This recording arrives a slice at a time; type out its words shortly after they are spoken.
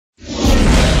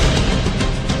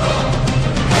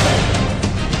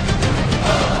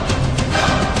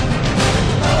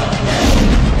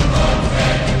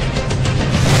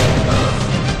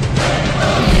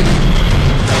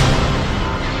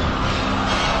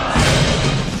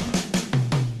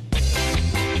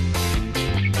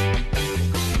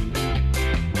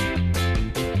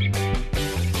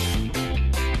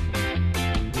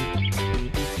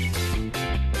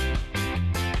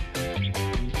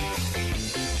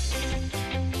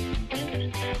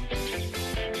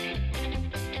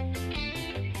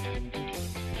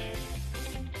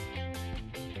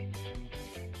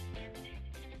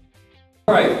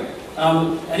All right.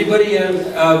 Anybody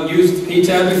used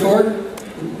PTAB before?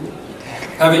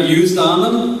 Have it used on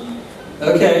them?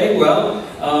 Okay. Well,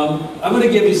 I'm going to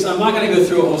give you some. I'm not going to go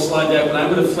through a whole slide deck, but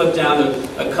I'm going to flip down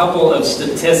to a couple of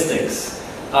statistics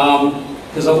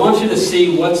because I want you to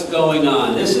see what's going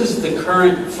on. This is the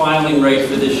current filing rate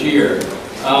for this year.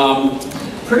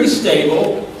 Pretty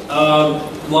stable. A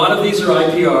lot of these are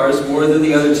IPRs, more than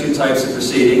the other two types of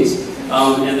proceedings,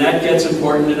 and that gets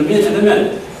important in a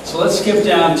minute. So let's skip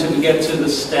down to get to the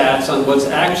stats on what's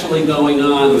actually going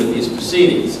on with these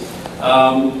proceedings.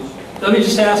 Let me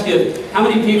just ask you, how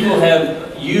many people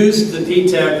have used the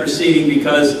PTAB proceeding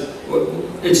because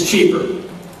it's cheaper?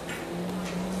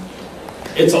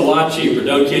 It's a lot cheaper,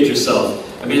 don't kid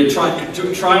yourself. I mean, a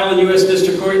trial in U.S.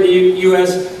 District Court in the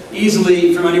U.S.,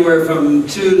 easily from anywhere from $2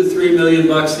 to $3 million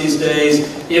these days.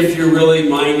 If you're really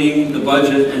minding the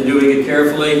budget and doing it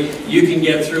carefully, you can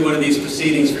get through one of these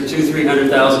proceedings for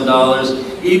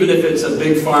 $200,000-300,000. Even if it's a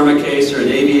big pharma case or an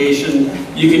aviation,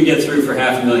 you can get through for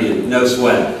 $500,000, no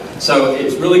sweat. So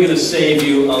it's really going to save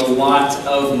you a lot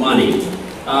of money.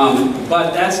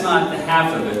 But that's not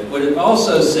half of it. What it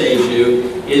also saves you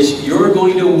is you're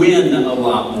going to win a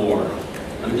lot more.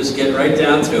 Let me just get right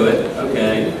down to it,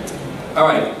 okay? All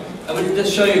right. I'm going to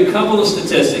just show you a couple of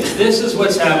statistics. This is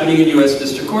what's happening in U.S.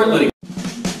 District Court litigation.